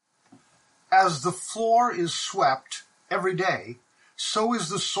As the floor is swept every day, so is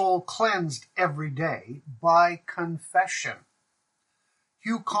the soul cleansed every day by confession.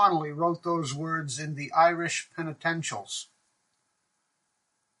 Hugh Connolly wrote those words in the Irish Penitentials.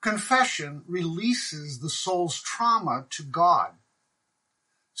 Confession releases the soul's trauma to God.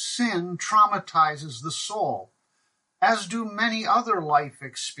 Sin traumatizes the soul, as do many other life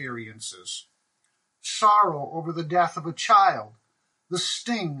experiences. Sorrow over the death of a child, the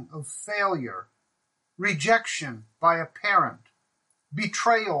sting of failure, rejection by a parent,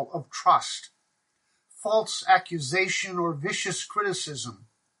 betrayal of trust, false accusation or vicious criticism,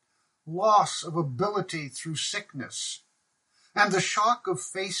 loss of ability through sickness, and the shock of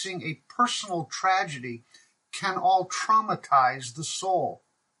facing a personal tragedy can all traumatize the soul.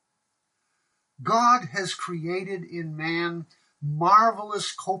 God has created in man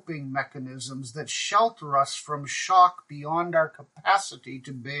marvelous coping mechanisms that shelter us from shock beyond our capacity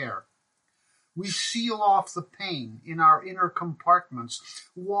to bear. We seal off the pain in our inner compartments,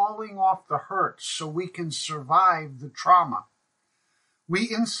 walling off the hurt so we can survive the trauma. We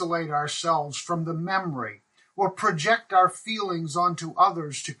insulate ourselves from the memory or project our feelings onto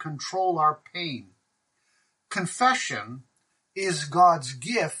others to control our pain. Confession is God's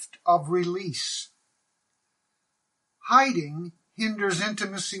gift of release. Hiding hinders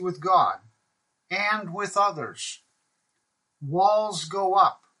intimacy with God and with others. Walls go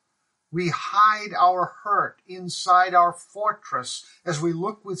up. We hide our hurt inside our fortress as we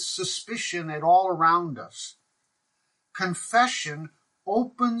look with suspicion at all around us. Confession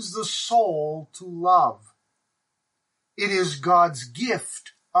opens the soul to love. It is God's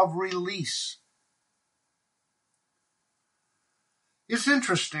gift of release. It's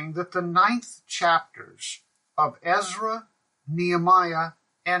interesting that the 9th chapters of Ezra, Nehemiah,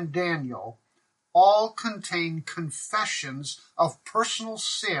 and Daniel all contain confessions of personal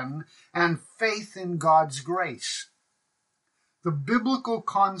sin and faith in God's grace. The biblical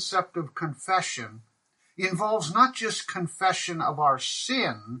concept of confession involves not just confession of our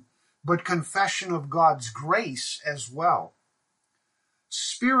sin, but confession of God's grace as well.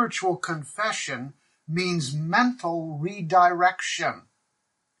 Spiritual confession means mental redirection.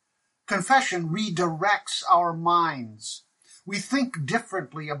 Confession redirects our minds. We think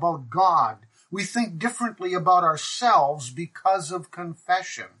differently about God. We think differently about ourselves because of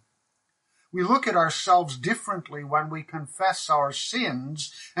confession. We look at ourselves differently when we confess our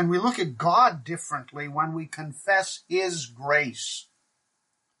sins, and we look at God differently when we confess His grace.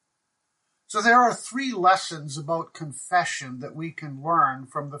 So there are 3 lessons about confession that we can learn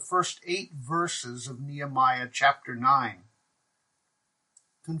from the first 8 verses of Nehemiah chapter 9.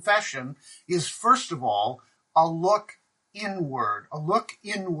 Confession is, first of all, a look inward,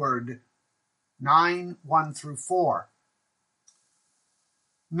 9, 1 through 4.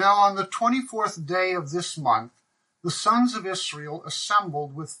 Now on the 24th day of this month, the sons of Israel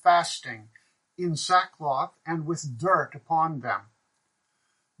assembled with fasting, in sackcloth and with dirt upon them.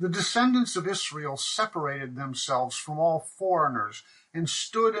 The descendants of Israel separated themselves from all foreigners, and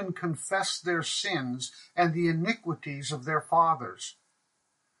stood and confessed their sins and the iniquities of their fathers.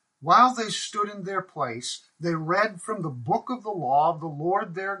 While they stood in their place, they read from the book of the law of the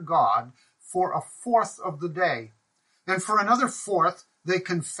Lord their God for a fourth of the day, and for another fourth they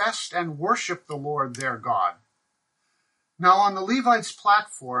confessed and worshipped the Lord their God. Now on the Levites'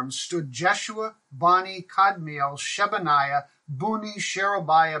 platform stood Jeshua, Bani, Kadmiel, Shebaniah, Buni,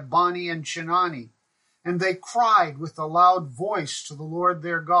 Sherebiah, Bani, and Chinani, and they cried with a loud voice to the Lord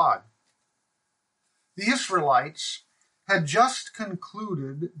their God. The Israelites had just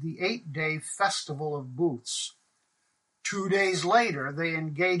concluded the 8-day festival of booths. 2 days later, they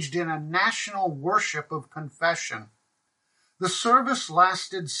engaged in a national worship of confession. The service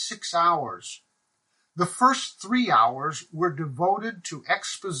lasted 6 hours. The first 3 hours were devoted to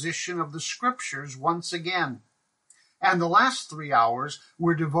exposition of the scriptures once again, and the last 3 hours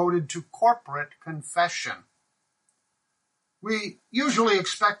were devoted to corporate confession. We usually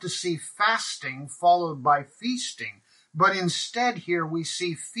expect to see fasting followed by feasting, but instead here we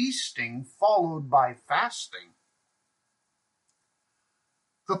see feasting followed by fasting.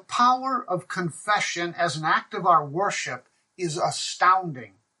 The power of confession as an act of our worship is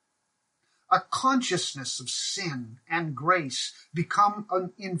astounding. A consciousness of sin and grace become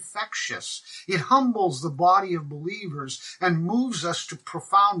infectious. It humbles the body of believers and moves us to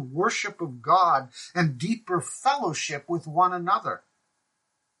profound worship of God and deeper fellowship with one another.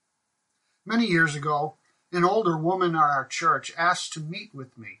 Many years ago, an older woman in our church asked to meet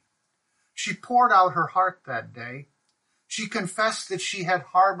with me. She poured out her heart that day. She confessed that she had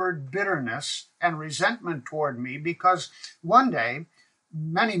harbored bitterness and resentment toward me because one day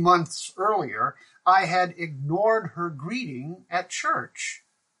many months earlier, I had ignored her greeting at church.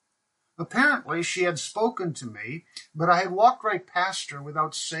 Apparently, she had spoken to me, but I had walked right past her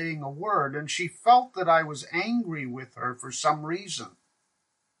without saying a word, and she felt that I was angry with her for some reason.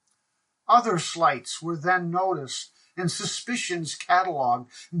 Other slights were then noticed, and suspicions catalogued,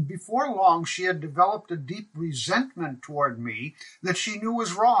 and before long she had developed a deep resentment toward me that she knew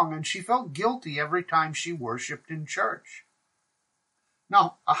was wrong, and she felt guilty every time she worshipped in church.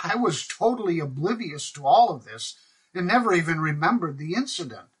 Now, I was totally oblivious to all of this and never even remembered the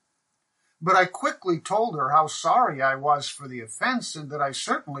incident. But I quickly told her how sorry I was for the offense and that I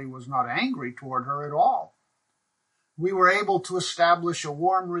certainly was not angry toward her at all. We were able to establish a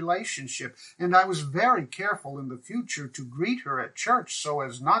warm relationship, and I was very careful in the future to greet her at church so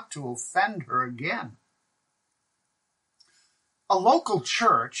as not to offend her again. A local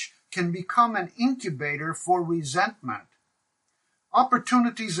church can become an incubator for resentment.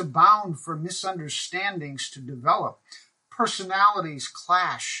 Opportunities abound for misunderstandings to develop. Personalities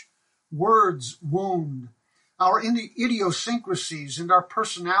clash. Words wound. Our idiosyncrasies and our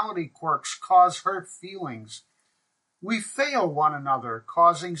personality quirks cause hurt feelings. We fail one another,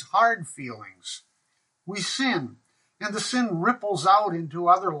 causing hard feelings. We sin, and the sin ripples out into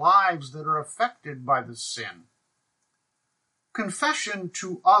other lives that are affected by the sin. Confession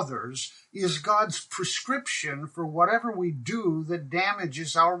to others is God's prescription for whatever we do that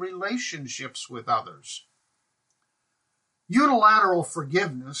damages our relationships with others. Unilateral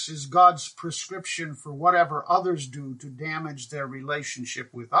forgiveness is God's prescription for whatever others do to damage their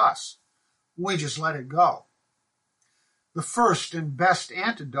relationship with us. We just let it go. The first and best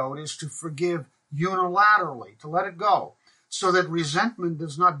antidote is to forgive unilaterally, to let it go, so that resentment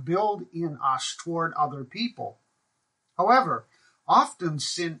does not build in us toward other people. However, often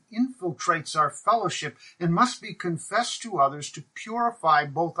sin infiltrates our fellowship and must be confessed to others to purify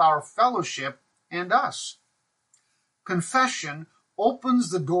both our fellowship and us. Confession opens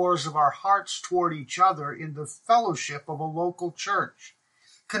the doors of our hearts toward each other in the fellowship of a local church.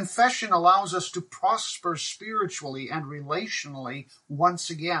 Confession allows us to prosper spiritually and relationally once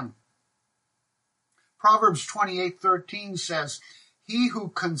again. Proverbs 28:13 says, "He who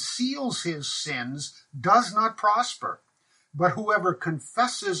conceals his sins does not prosper, but whoever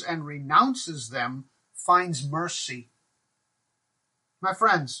confesses and renounces them finds mercy." My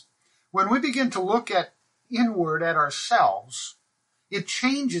friends, when we begin to look inward at ourselves, it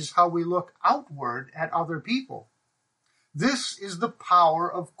changes how we look outward at other people. This is the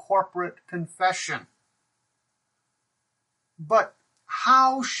power of corporate confession. But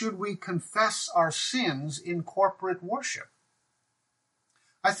how should we confess our sins in corporate worship?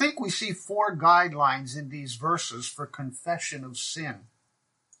 I think we see 4 guidelines in these verses for confession of sin.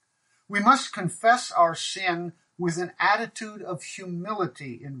 We must confess our sin with an attitude of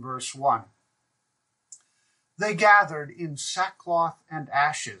humility in verse 1. They gathered in sackcloth and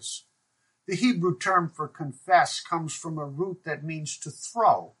ashes. The Hebrew term for confess comes from a root that means to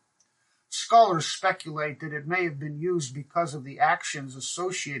throw. Scholars speculate that it may have been used because of the actions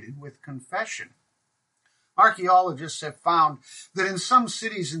associated with confession. Archaeologists have found that in some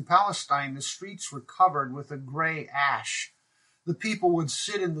cities in Palestine, the streets were covered with a gray ash. The people would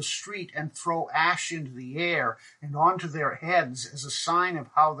sit in the street and throw ash into the air and onto their heads as a sign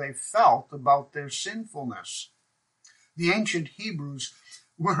of how they felt about their sinfulness. The ancient Hebrews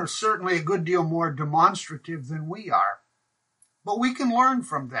were certainly a good deal more demonstrative than we are, but we can learn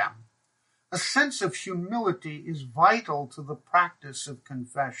from them. A sense of humility is vital to the practice of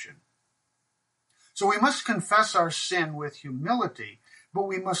confession. So we must confess our sin with humility, but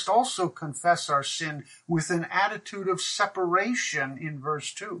we must also confess our sin with an attitude of separation in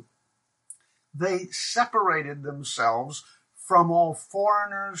verse 2. They separated themselves from all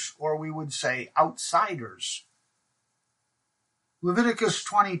foreigners, or we would say outsiders. Leviticus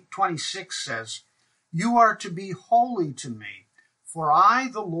 20:26 says, "You are to be holy to me, for I,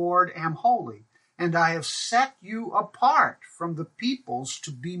 the Lord, am holy, and I have set you apart from the peoples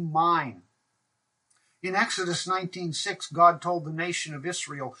to be mine." In Exodus 19:6, God told the nation of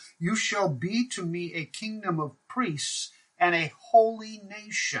Israel, "You shall be to me a kingdom of priests and a holy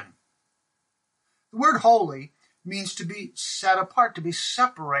nation." The word holy means to be set apart, to be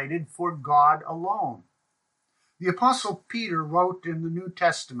separated for God alone. The Apostle Peter wrote in the New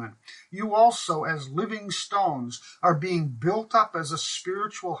Testament, "You also, as living stones, are being built up as a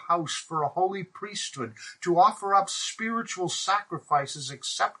spiritual house for a holy priesthood, to offer up spiritual sacrifices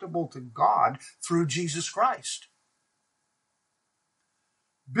acceptable to God through Jesus Christ."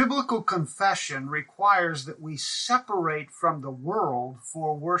 Biblical confession requires that we separate from the world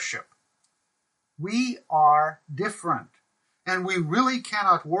for worship. We are different, and we really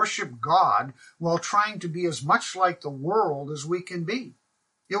cannot worship God while trying to be as much like the world as we can be.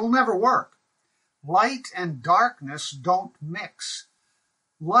 It will never work. Light and darkness don't mix.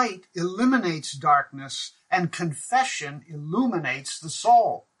 Light eliminates darkness, and confession illuminates the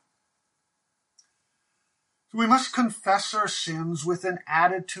soul. We must confess our sins with an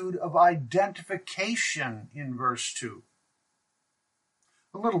attitude of identification in verse 2.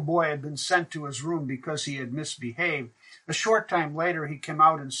 A little boy had been sent to his room because he had misbehaved. A short time later, he came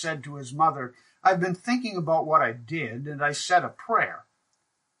out and said to his mother, "I've been thinking about what I did, and I said a prayer."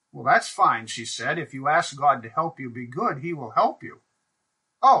 "Well, that's fine," she said. "If you ask God to help you be good, he will help you."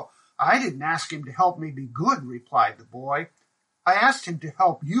 "Oh, I didn't ask him to help me be good," replied the boy. "I asked him to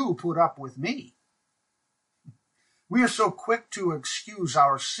help you put up with me." We are so quick to excuse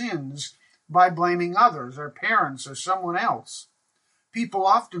our sins by blaming others, our parents, or someone else. People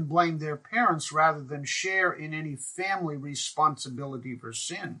often blame their parents rather than share in any family responsibility for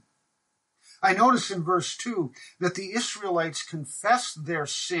sin. I notice in verse 2 that the Israelites confessed their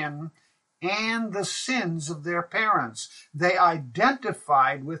sin and the sins of their parents. They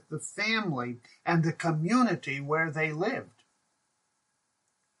identified with the family and the community where they lived.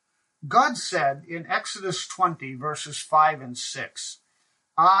 God said in Exodus 20, verses 5 and 6,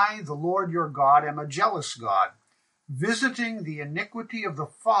 "I, the Lord your God, am a jealous God, visiting the iniquity of the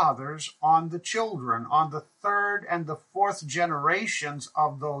fathers on the children, on the third and the fourth generations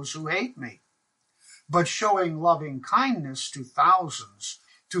of those who hate me, but showing loving kindness to thousands,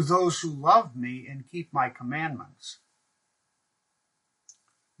 to those who love me and keep my commandments."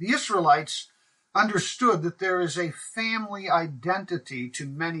 The Israelites understood that there is a family identity to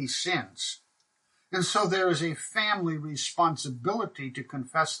many sins, and so there is a family responsibility to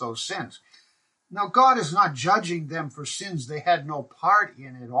confess those sins. Now, God is not judging them for sins they had no part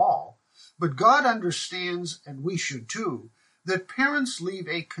in at all, but God understands, and we should too, that parents leave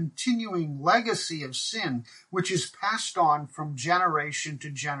a continuing legacy of sin which is passed on from generation to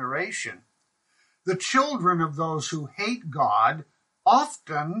generation. The children of those who hate God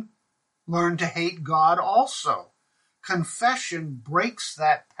often learn to hate God also. Confession breaks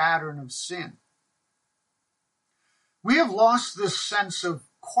that pattern of sin. We have lost this sense of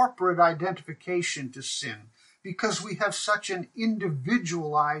corporate identification to sin because we have such an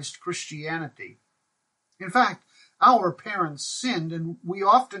individualized Christianity. In fact, our parents sinned, and we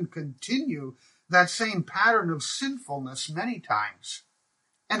often continue that same pattern of sinfulness many times.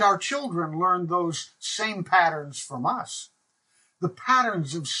 And our children learn those same patterns from us. The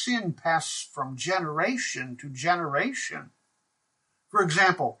patterns of sin pass from generation to generation. For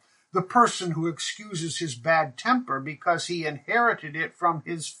example, the person who excuses his bad temper because he inherited it from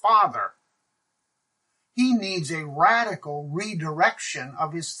his father. He needs a radical redirection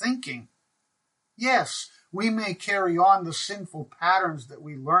of his thinking. Yes, we may carry on the sinful patterns that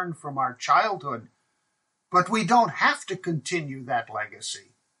we learned from our childhood, but we don't have to continue that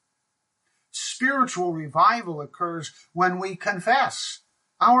legacy. Spiritual revival occurs when we confess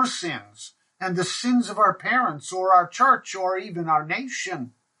our sins and the sins of our parents or our church or even our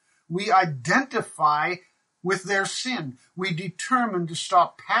nation. We identify with their sin. We determine to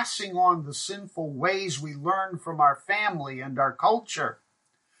stop passing on the sinful ways we learned from our family and our culture.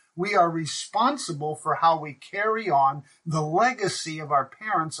 We are responsible for how we carry on the legacy of our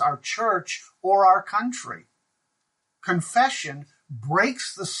parents, our church, or our country. Confession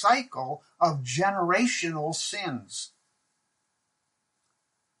breaks the cycle of generational sins.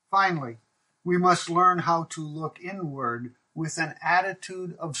 Finally, we must learn how to look inward with an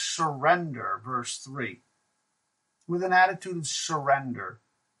attitude of surrender, verse 3. With an attitude of surrender.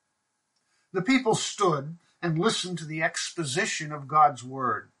 The people stood and listened to the exposition of God's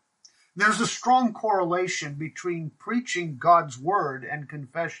word. There's a strong correlation between preaching God's word and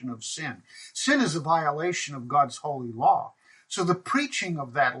confession of sin. Sin is a violation of God's holy law. So the preaching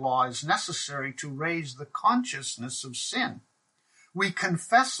of that law is necessary to raise the consciousness of sin. We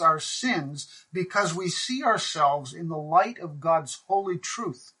confess our sins because we see ourselves in the light of God's holy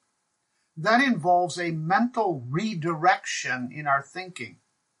truth. That involves a mental redirection in our thinking.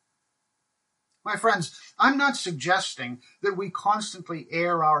 My friends, I'm not suggesting that we constantly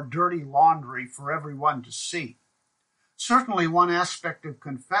air our dirty laundry for everyone to see. Certainly, one aspect of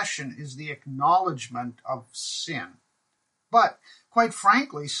confession is the acknowledgement of sin. But, quite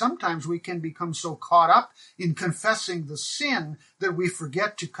frankly, sometimes we can become so caught up in confessing the sin that we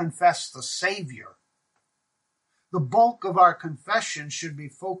forget to confess the Savior. The bulk of our confession should be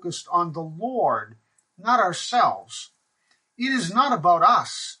focused on the Lord, not ourselves. It is not about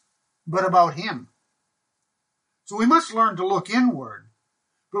us, but about Him. So we must learn to look inward,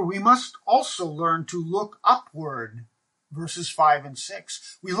 but we must also learn to look upward verses 5 and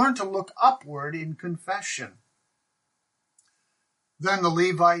 6. We learn to look upward in confession. Then the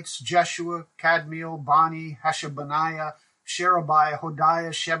Levites, Jeshua, Kadmiel, Bani, Hashabaniah, Sherebiah,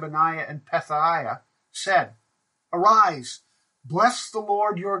 Hodiah, Shebaniah, and Pethahiah, said, Arise, bless the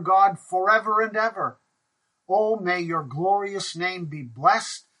Lord your God forever and ever. O may your glorious name be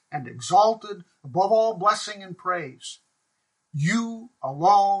blessed and exalted above all blessing and praise. You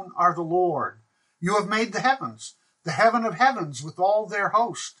alone are the Lord. You have made the heaven of heavens with all their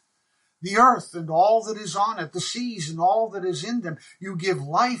host, the earth and all that is on it, the seas and all that is in them. You give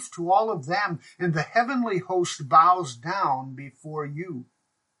life to all of them, and the heavenly host bows down before you.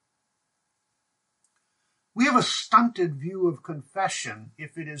 We have a stunted view of confession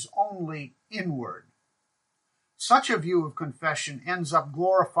if it is only inward. Such a view of confession ends up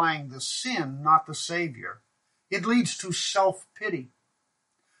glorifying the sin, not the Savior. It leads to self-pity.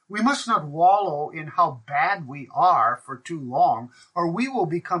 We must not wallow in how bad we are for too long, or we will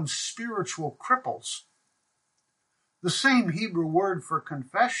become spiritual cripples. The same Hebrew word for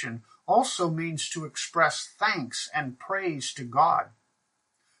confession also means to express thanks and praise to God.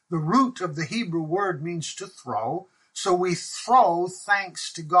 The root of the Hebrew word means to throw, so we throw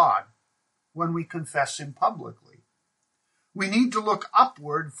thanks to God when we confess Him publicly. We need to look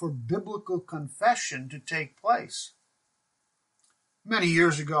upward for biblical confession to take place. Many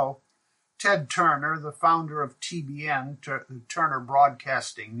years ago, Ted Turner, the founder of TBN, the Turner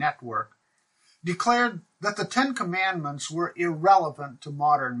Broadcasting Network, declared that the Ten Commandments were irrelevant to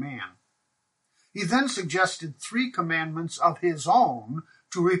modern man. He then suggested 3 commandments of his own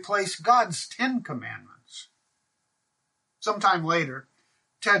to replace God's 10 commandments. Sometime later,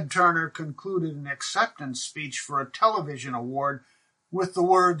 Ted Turner concluded an acceptance speech for a television award with the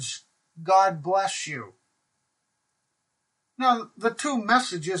words, God bless you. Now, the two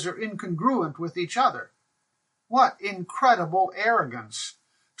messages are incongruent with each other. What incredible arrogance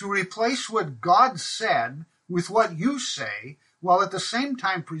to replace what God said with what you say, while at the same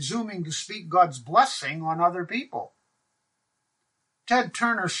time presuming to speak God's blessing on other people. Ted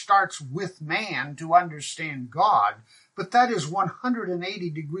Turner starts with man to understand God, but that is 180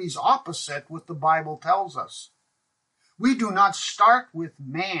 degrees opposite what the Bible tells us. We do not start with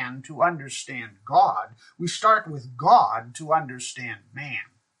man to understand God. We start with God to understand man.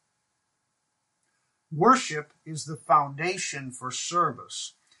 Worship is the foundation for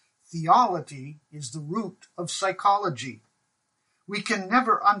service. Theology is the root of psychology. We can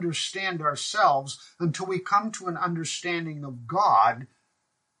never understand ourselves until we come to an understanding of God,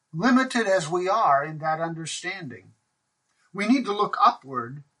 limited as we are in that understanding. We need to look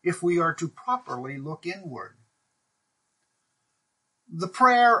upward if we are to properly look inward. The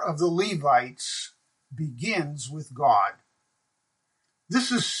prayer of the Levites begins with God.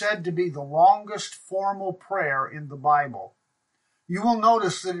 This is said to be the longest formal prayer in the Bible. You will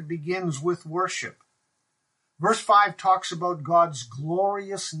notice that it begins with worship. Verse 5 talks about God's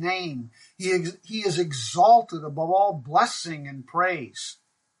glorious name. He is exalted above all blessing and praise.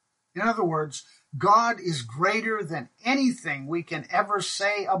 In other words, God is greater than anything we can ever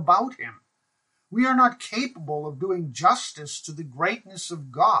say about Him. We are not capable of doing justice to the greatness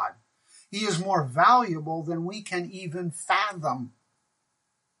of God. He is more valuable than we can even fathom.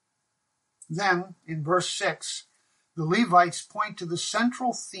 Then, in verse 6, the Levites point to the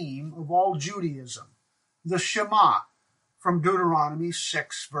central theme of all Judaism, the Shema, from Deuteronomy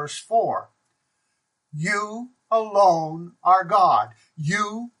 6, verse 4. You alone are God.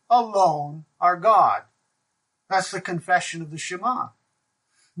 You alone are God. That's the confession of the Shema.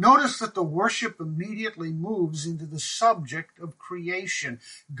 Notice that the worship immediately moves into the subject of creation.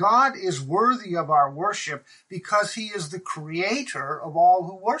 God is worthy of our worship because He is the creator of all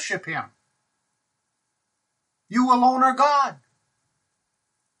who worship Him. You alone are God.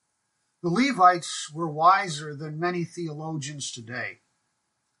 The Levites were wiser than many theologians today.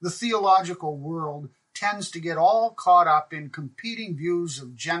 The theological world tends to get all caught up in competing views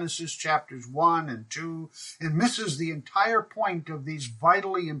of Genesis chapters 1 and 2 and misses the entire point of these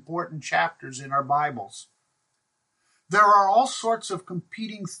vitally important chapters in our Bibles. There are all sorts of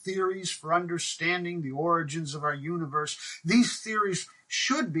competing theories for understanding the origins of our universe. These theories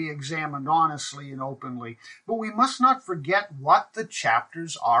should be examined honestly and openly, but we must not forget what the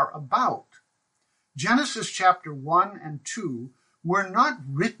chapters are about. Genesis chapter 1 and 2 were not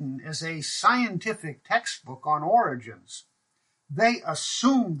written as a scientific textbook on origins. They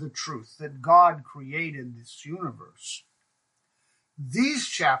assumed the truth that God created this universe. These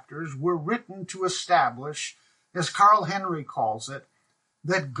chapters were written to establish, as Carl Henry calls it,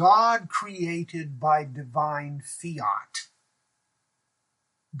 that God created by divine fiat.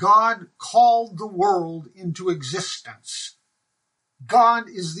 God called the world into existence. God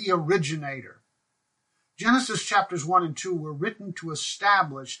is the originator. Genesis chapters 1 and 2 were written to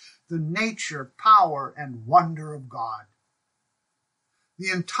establish the nature, power, and wonder of God. The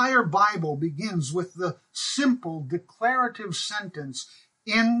entire Bible begins with the simple declarative sentence,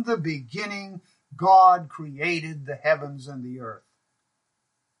 "In the beginning, God created the heavens and the earth."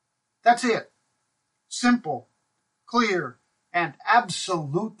 That's it. Simple, clear, and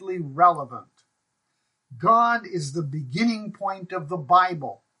absolutely relevant. God is the beginning point of the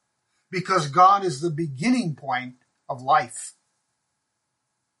Bible because God is the beginning point of life.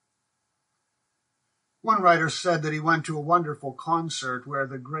 One writer said that he went to a wonderful concert where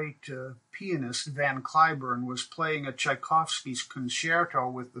the great pianist Van Cliburn was playing a Tchaikovsky's concerto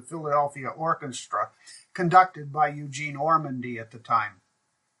with the Philadelphia Orchestra, conducted by Eugene Ormandy at the time.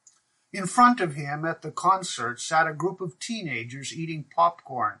 In front of him at the concert sat a group of teenagers eating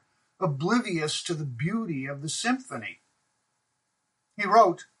popcorn, oblivious to the beauty of the symphony. He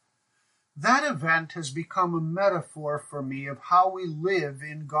wrote, "That event has become a metaphor for me of how we live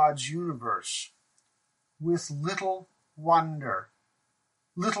in God's universe, with little wonder,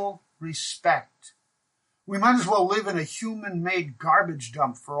 little respect. We might as well live in a human-made garbage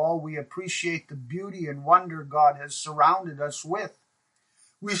dump for all we appreciate the beauty and wonder God has surrounded us with.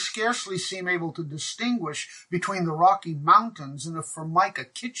 We scarcely seem able to distinguish between the Rocky Mountains and a Formica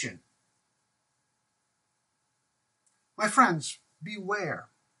kitchen." My friends,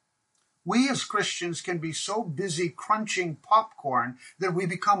 beware. We as Christians can be so busy crunching popcorn that we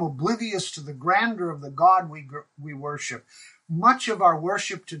become oblivious to the grandeur of the God we worship. Much of our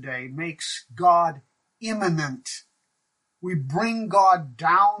worship today makes God immanent. We bring God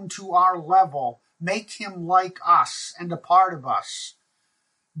down to our level, make him like us and a part of us.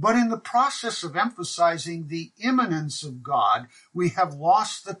 But in the process of emphasizing the immanence of God, we have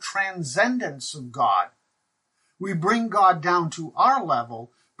lost the transcendence of God. We bring God down to our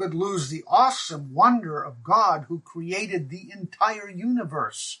level, but lose the awesome wonder of God who created the entire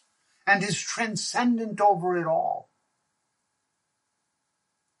universe and is transcendent over it all.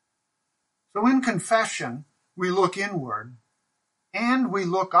 So in confession, we look inward and we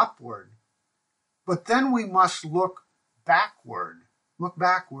look upward, but then we must look backward. Look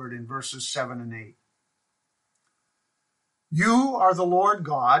backward in verses 7 and 8. "You are the Lord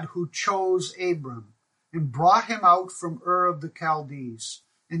God who chose Abram and brought him out from Ur of the Chaldees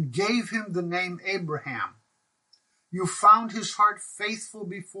and gave him the name Abraham. You found his heart faithful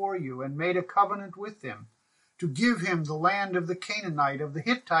before you and made a covenant with him to give him the land of the Canaanite, of the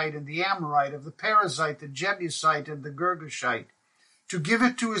Hittite and the Amorite, of the Perizzite, the Jebusite and the Girgashite, to give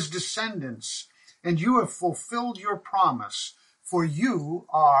it to his descendants, and you have fulfilled your promise, for you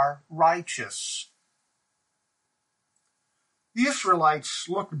are righteous." The Israelites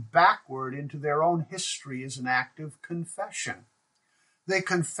looked backward into their own history as an act of confession. They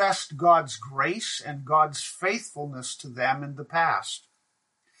confessed God's grace and God's faithfulness to them in the past.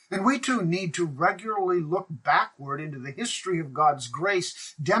 And we too need to regularly look backward into the history of God's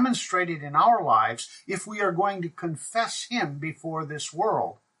grace demonstrated in our lives if we are going to confess him before this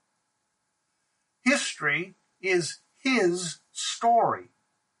world. History is his story.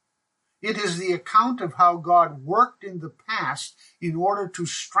 It is the account of how God worked in the past in order to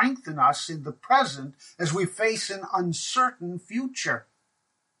strengthen us in the present as we face an uncertain future.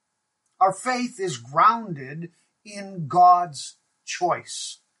 Our faith is grounded in God's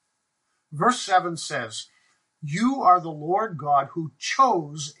choice. Verse 7 says, "You are the Lord God who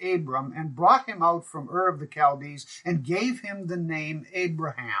chose Abram and brought him out from Ur of the Chaldees and gave him the name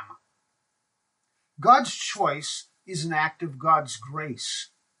Abraham." God's choice is an act of God's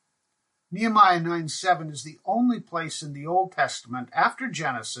grace. Nehemiah 9:7 is the only place in the Old Testament after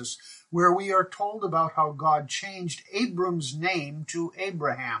Genesis where we are told about how God changed Abram's name to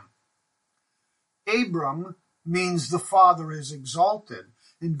Abraham. Abram means the father is exalted,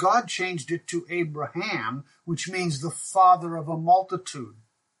 and God changed it to Abraham, which means the father of a multitude.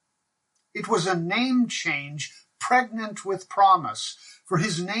 It was a name change pregnant with promise, for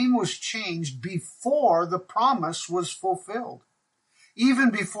his name was changed before the promise was fulfilled.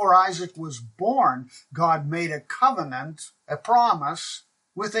 Even before Isaac was born, God made a covenant, a promise,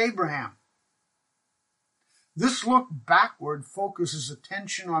 with Abraham. This look backward focuses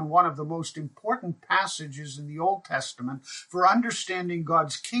attention on one of the most important passages in the Old Testament for understanding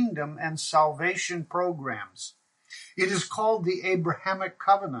God's kingdom and salvation programs. It is called the Abrahamic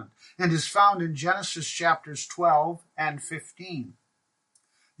Covenant and is found in Genesis chapters 12 and 15.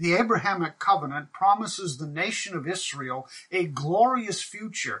 The Abrahamic Covenant promises the nation of Israel a glorious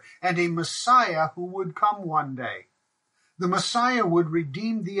future and a Messiah who would come one day. The Messiah would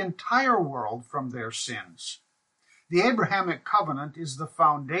redeem the entire world from their sins. The Abrahamic covenant is the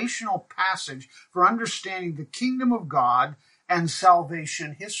foundational passage for understanding the kingdom of God and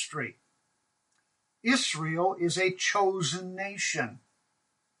salvation history. Israel is a chosen nation.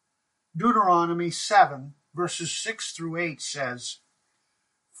 Deuteronomy 7, verses 6 through 8 says,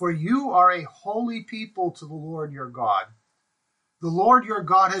 "For you are a holy people to the Lord your God. The Lord your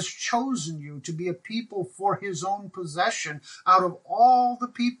God has chosen you to be a people for his own possession out of all the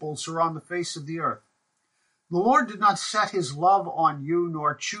peoples who are on the face of the earth. The Lord did not set his love on you,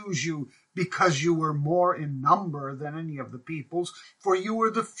 nor choose you because you were more in number than any of the peoples, for you were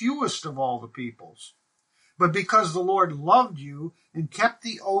the fewest of all the peoples. But because the Lord loved you and kept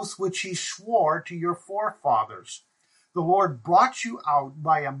the oath which he swore to your forefathers, the Lord brought you out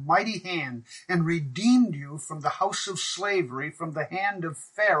by a mighty hand and redeemed you from the house of slavery, from the hand of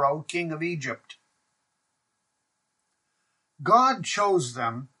Pharaoh, king of Egypt." God chose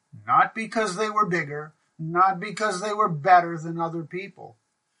them not because they were bigger, not because they were better than other people.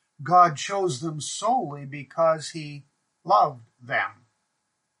 God chose them solely because he loved them.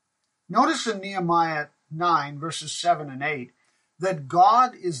 Notice in Nehemiah 9, verses 7 and 8, that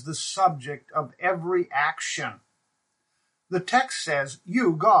God is the subject of every action. The text says,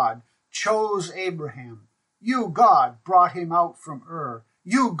 "You, God, chose Abraham. You, God, brought him out from Ur.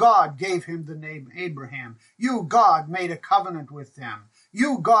 You, God, gave him the name Abraham. You, God, made a covenant with them.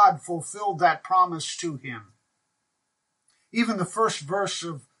 You, God, fulfilled that promise to him." Even the first phrase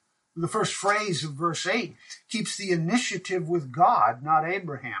of verse 8 keeps the initiative with God, not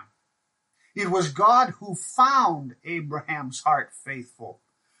Abraham. It was God who found Abraham's heart faithful.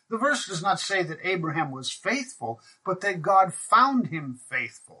 The verse does not say that Abraham was faithful, but that God found him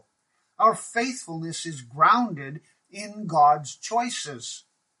faithful. Our faithfulness is grounded in God's choices.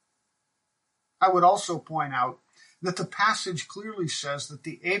 I would also point out that the passage clearly says that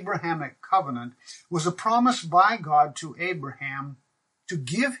the Abrahamic covenant was a promise by God to Abraham to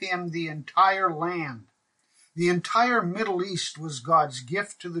give him the entire land. The entire Middle East was God's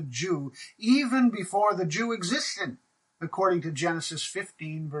gift to the Jew even before the Jew existed, according to Genesis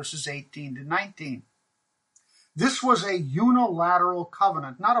 15, verses 18 to 19. This was a unilateral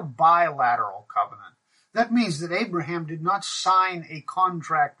covenant, not a bilateral covenant. That means that Abraham did not sign a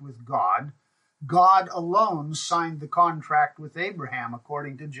contract with God. God alone signed the contract with Abraham,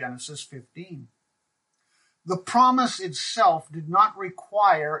 according to Genesis 15. The promise itself did not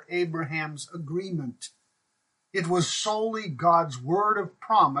require Abraham's agreement. It was solely God's word of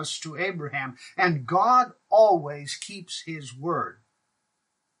promise to Abraham, and God always keeps his word.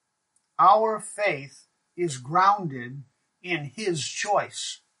 Our faith is grounded in his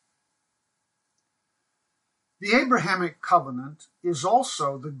choice. The Abrahamic covenant is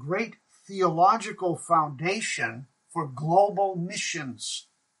also the great theological foundation for global missions.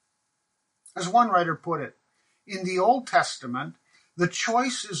 As one writer put it, in the Old Testament, the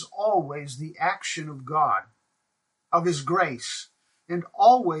choice is always the action of God, of his grace, and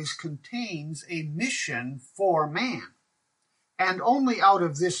always contains a mission for man. And only out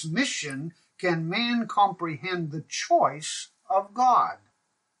of this mission can man comprehend the choice of God.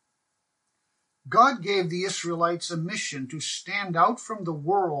 God gave the Israelites a mission to stand out from the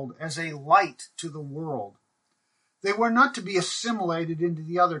world as a light to the world. They were not to be assimilated into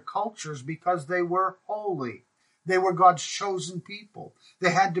the other cultures because they were holy. They were God's chosen people.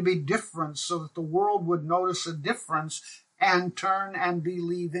 They had to be different so that the world would notice a difference and turn and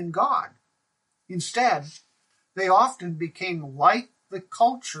believe in God. Instead, they often became like the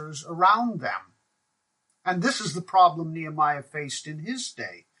cultures around them. And this is the problem Nehemiah faced in his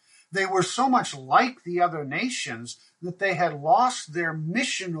day. They were so much like the other nations that they had lost their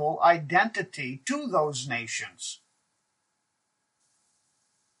missional identity to those nations.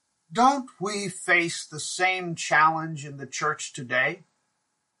 Don't we face the same challenge in the church today?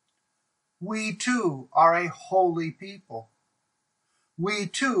 We too are a holy people. We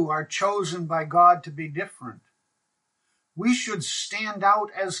too are chosen by God to be different. We should stand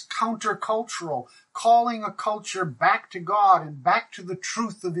out as countercultural, calling a culture back to God and back to the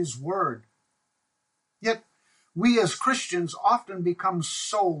truth of his word. Yet, we as Christians often become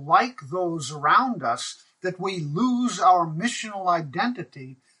so like those around us that we lose our missional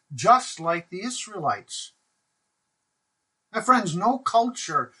identity, just like the Israelites. My friends, no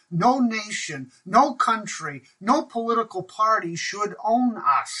culture, no nation, no country, no political party should own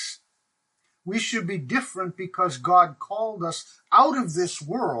us. We should be different because God called us out of this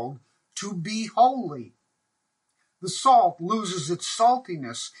world to be holy. The salt loses its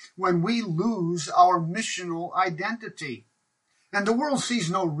saltiness when we lose our missional identity. And the world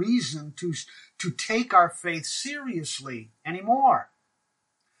sees no reason to take our faith seriously anymore.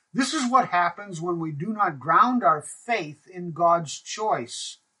 This is what happens when we do not ground our faith in God's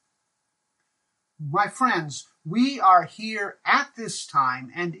choice. My friends, we are here at this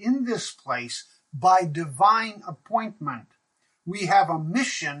time and in this place by divine appointment. We have a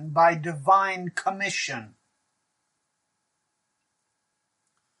mission by divine commission.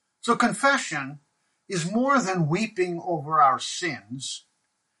 So confession is more than weeping over our sins.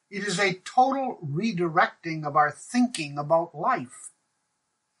 It is a total redirecting of our thinking about life.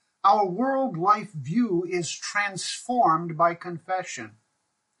 Our world life view is transformed by confession.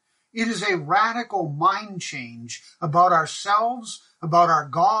 It is a radical mind change about ourselves, about our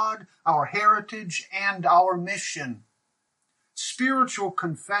God, our heritage, and our mission. Spiritual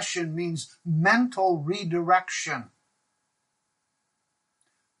confession means mental redirection.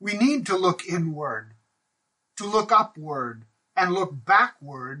 We need to look inward, to look upward, and look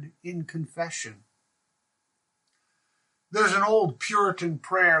backward in confession. There's an old Puritan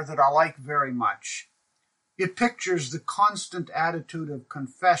prayer that I like very much. It pictures the constant attitude of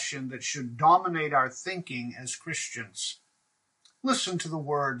confession that should dominate our thinking as Christians. Listen to the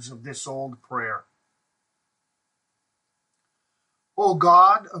words of this old prayer. O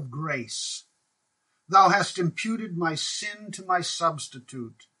God of grace, thou hast imputed my sin to my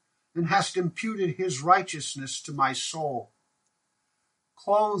substitute, and hast imputed his righteousness to my soul,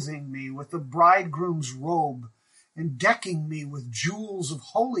 clothing me with the bridegroom's robe, and decking me with jewels of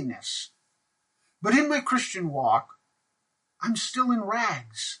holiness. But in my Christian walk, I'm still in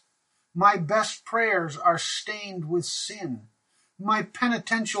rags. My best prayers are stained with sin. My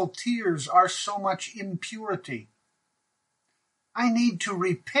penitential tears are so much impurity. I need to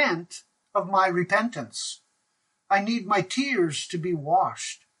repent of my repentance. I need my tears to be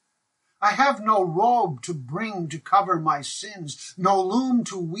washed. I have no robe to bring to cover my sins, no loom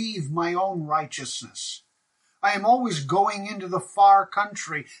to weave my own righteousness. I am always going into the far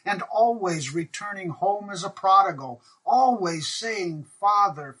country and always returning home as a prodigal, always saying,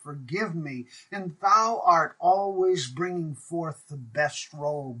 Father, forgive me, and thou art always bringing forth the best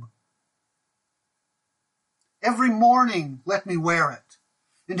robe. Every morning let me wear it,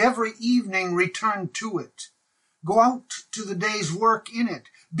 and every evening return to it. Go out to the day's work in it,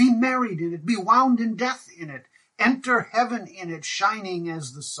 be married in it, be wound in death in it, enter heaven in it, shining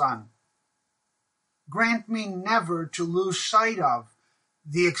as the sun. Grant me never to lose sight of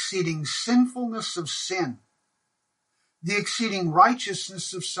the exceeding sinfulness of sin, the exceeding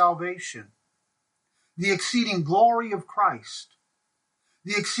righteousness of salvation, the exceeding glory of Christ,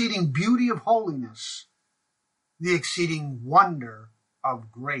 the exceeding beauty of holiness, the exceeding wonder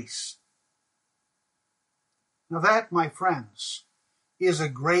of grace. Now that, my friends, is a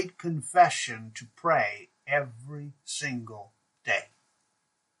great confession to pray every single day.